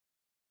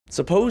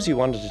Suppose you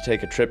wanted to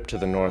take a trip to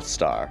the North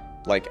Star,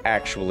 like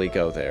actually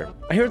go there.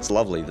 I hear it's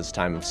lovely this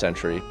time of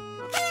century.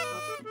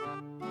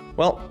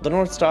 Well, the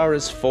North Star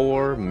is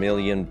 4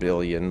 million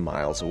billion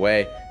miles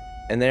away,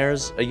 and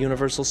there's a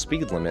universal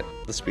speed limit,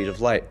 the speed of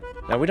light.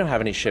 Now, we don't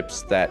have any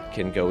ships that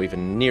can go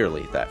even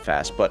nearly that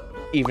fast, but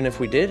even if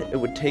we did, it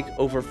would take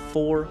over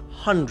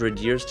 400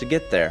 years to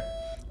get there.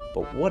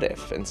 But what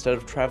if, instead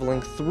of traveling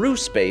through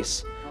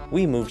space,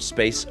 we moved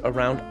space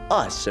around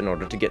us in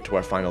order to get to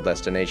our final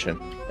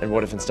destination? And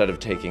what if instead of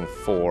taking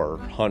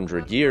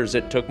 400 years,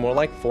 it took more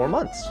like 4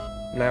 months?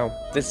 Now,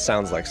 this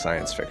sounds like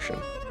science fiction,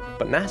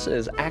 but NASA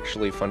is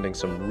actually funding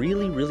some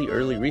really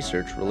early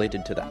research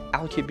related to the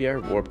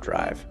Alcubierre warp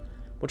drive,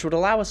 which would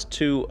allow us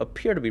to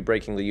appear to be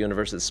breaking the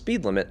universe's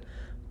speed limit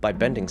by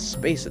bending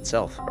space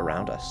itself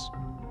around us.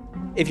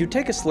 If you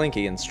take a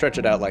slinky and stretch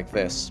it out like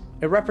this,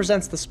 it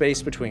represents the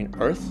space between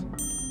Earth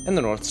and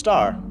the North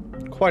Star.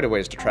 Quite a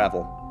ways to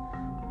travel.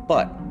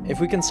 But if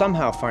we can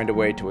somehow find a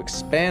way to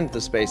expand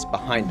the space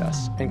behind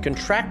us and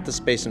contract the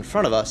space in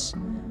front of us,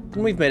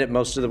 then we've made it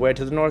most of the way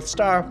to the North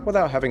Star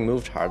without having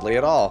moved hardly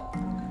at all.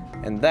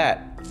 And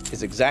that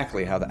is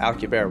exactly how the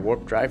Alcubierre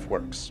warp drive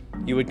works.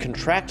 You would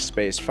contract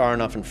space far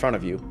enough in front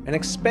of you and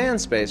expand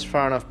space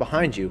far enough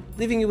behind you,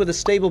 leaving you with a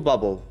stable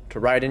bubble to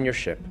ride in your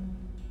ship.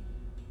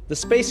 The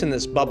space in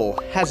this bubble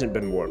hasn't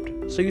been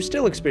warped, so you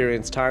still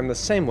experience time the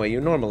same way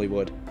you normally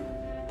would.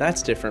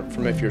 That's different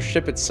from if your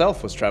ship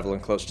itself was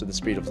traveling close to the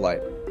speed of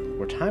light,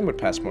 where time would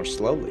pass more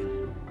slowly.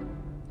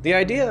 The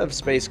idea of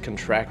space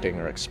contracting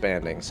or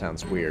expanding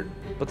sounds weird,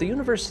 but the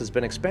universe has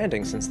been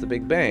expanding since the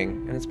Big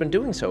Bang, and it's been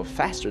doing so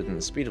faster than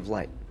the speed of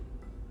light.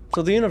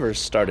 So the universe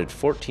started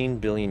 14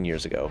 billion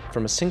years ago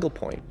from a single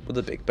point with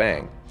a Big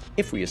Bang.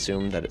 If we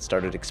assume that it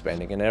started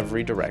expanding in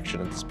every direction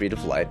at the speed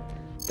of light,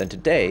 then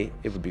today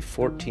it would be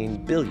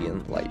 14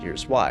 billion light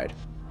years wide.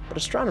 But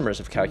astronomers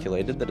have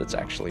calculated that it's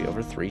actually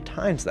over 3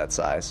 times that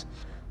size.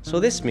 So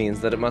this means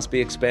that it must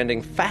be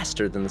expanding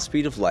faster than the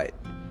speed of light.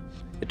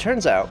 It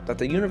turns out that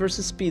the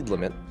universe's speed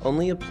limit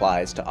only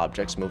applies to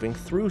objects moving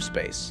through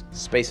space.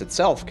 Space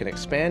itself can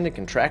expand and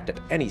contract at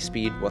any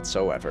speed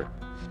whatsoever.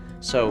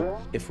 So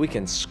if we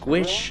can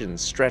squish and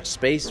stretch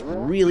space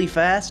really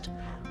fast,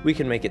 we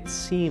can make it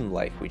seem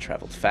like we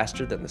traveled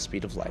faster than the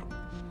speed of light.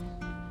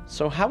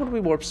 So how would we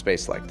warp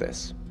space like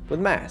this?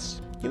 With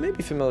mass. You may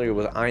be familiar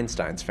with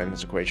Einstein's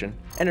famous equation.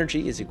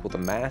 Energy is equal to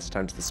mass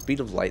times the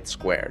speed of light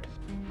squared.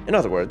 In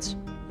other words,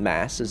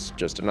 mass is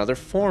just another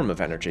form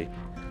of energy.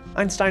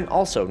 Einstein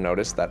also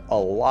noticed that a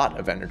lot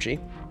of energy,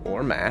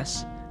 or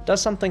mass,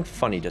 does something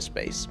funny to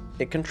space.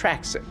 It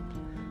contracts it.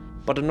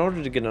 But in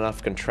order to get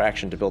enough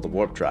contraction to build a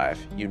warp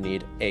drive, you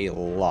need a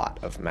lot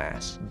of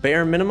mass.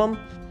 Bare minimum,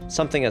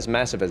 something as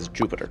massive as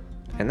Jupiter.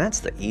 And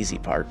that's the easy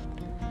part.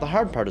 The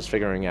hard part is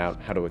figuring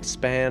out how to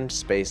expand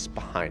space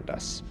behind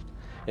us.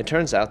 It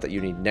turns out that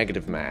you need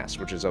negative mass,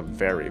 which is a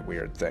very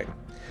weird thing.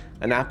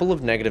 An apple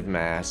of negative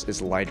mass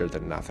is lighter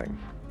than nothing.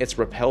 It's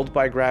repelled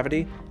by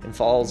gravity and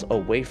falls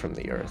away from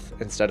the Earth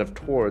instead of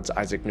towards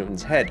Isaac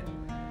Newton's head.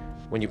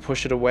 When you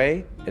push it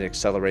away, it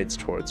accelerates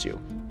towards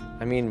you.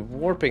 I mean,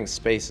 warping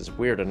space is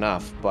weird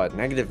enough, but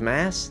negative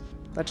mass?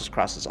 That just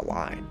crosses a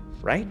line,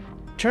 right?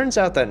 Turns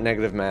out that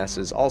negative mass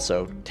is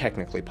also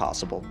technically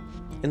possible.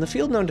 In the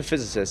field known to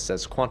physicists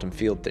as quantum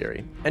field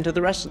theory, and to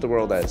the rest of the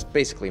world as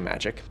basically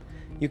magic,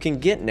 you can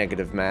get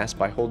negative mass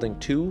by holding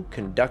 2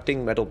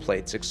 conducting metal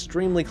plates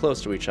extremely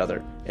close to each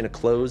other in a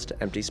closed,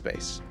 empty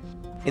space.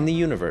 In the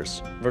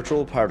universe,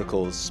 virtual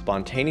particles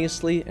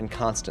spontaneously and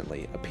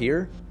constantly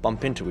appear,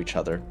 bump into each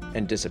other,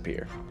 and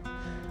disappear.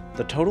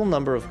 The total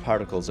number of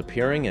particles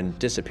appearing and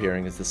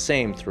disappearing is the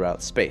same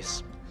throughout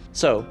space.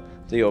 So,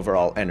 the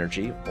overall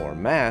energy, or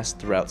mass,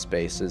 throughout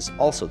space is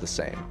also the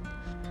same.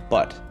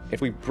 But,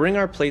 if we bring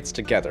our plates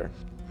together,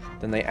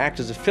 then they act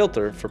as a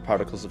filter for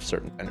particles of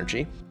certain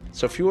energy,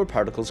 so fewer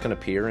particles can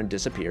appear and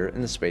disappear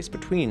in the space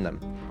between them.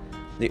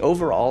 The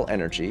overall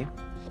energy,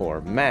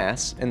 or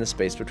mass, in the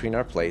space between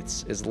our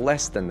plates is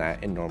less than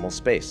that in normal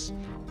space.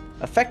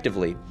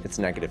 Effectively, it's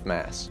negative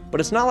mass. But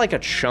it's not like a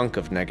chunk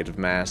of negative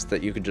mass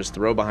that you could just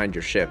throw behind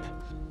your ship.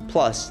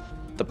 Plus,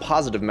 the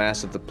positive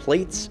mass of the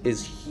plates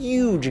is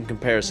huge in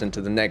comparison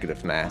to the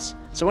negative mass,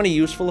 so any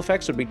useful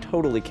effects would be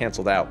totally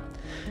canceled out.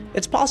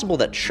 It's possible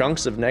that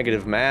chunks of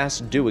negative mass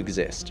do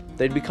exist.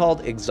 They'd be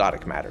called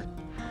exotic matter.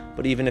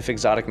 But even if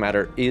exotic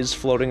matter is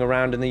floating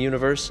around in the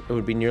universe, it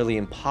would be nearly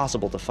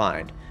impossible to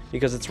find,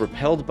 because it's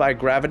repelled by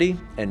gravity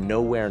and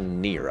nowhere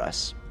near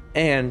us.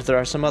 And there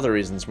are some other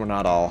reasons we're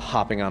not all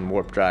hopping on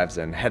warp drives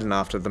and heading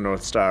off to the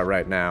North Star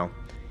right now.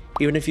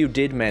 Even if you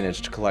did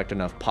manage to collect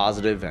enough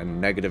positive and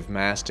negative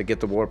mass to get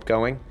the warp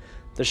going,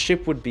 the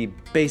ship would be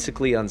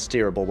basically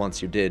unsteerable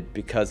once you did,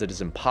 because it is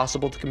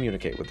impossible to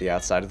communicate with the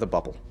outside of the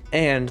bubble.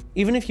 And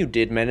even if you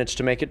did manage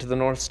to make it to the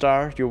North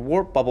Star, your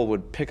warp bubble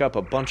would pick up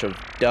a bunch of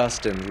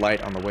dust and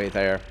light on the way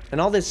there,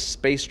 and all this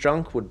space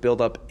junk would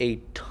build up a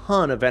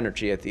ton of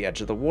energy at the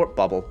edge of the warp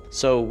bubble.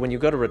 So when you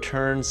go to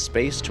return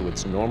space to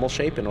its normal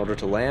shape in order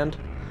to land,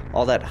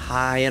 All that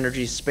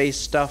high-energy space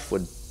stuff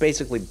would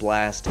basically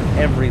blast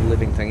every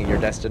living thing at your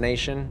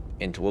destination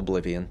into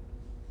oblivion.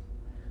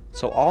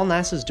 So all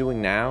NASA's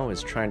doing now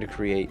is trying to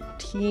create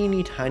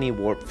teeny tiny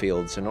warp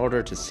fields in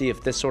order to see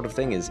if this sort of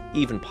thing is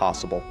even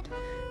possible.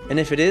 And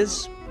if it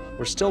is,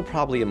 we're still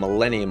probably a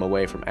millennium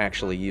away from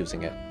actually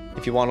using it.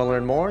 If you want to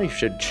learn more, you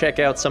should check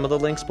out some of the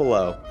links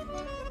below.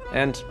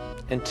 And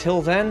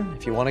until then,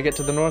 if you want to get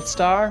to the North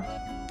Star,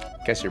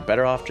 guess you're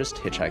better off just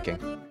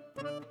hitchhiking.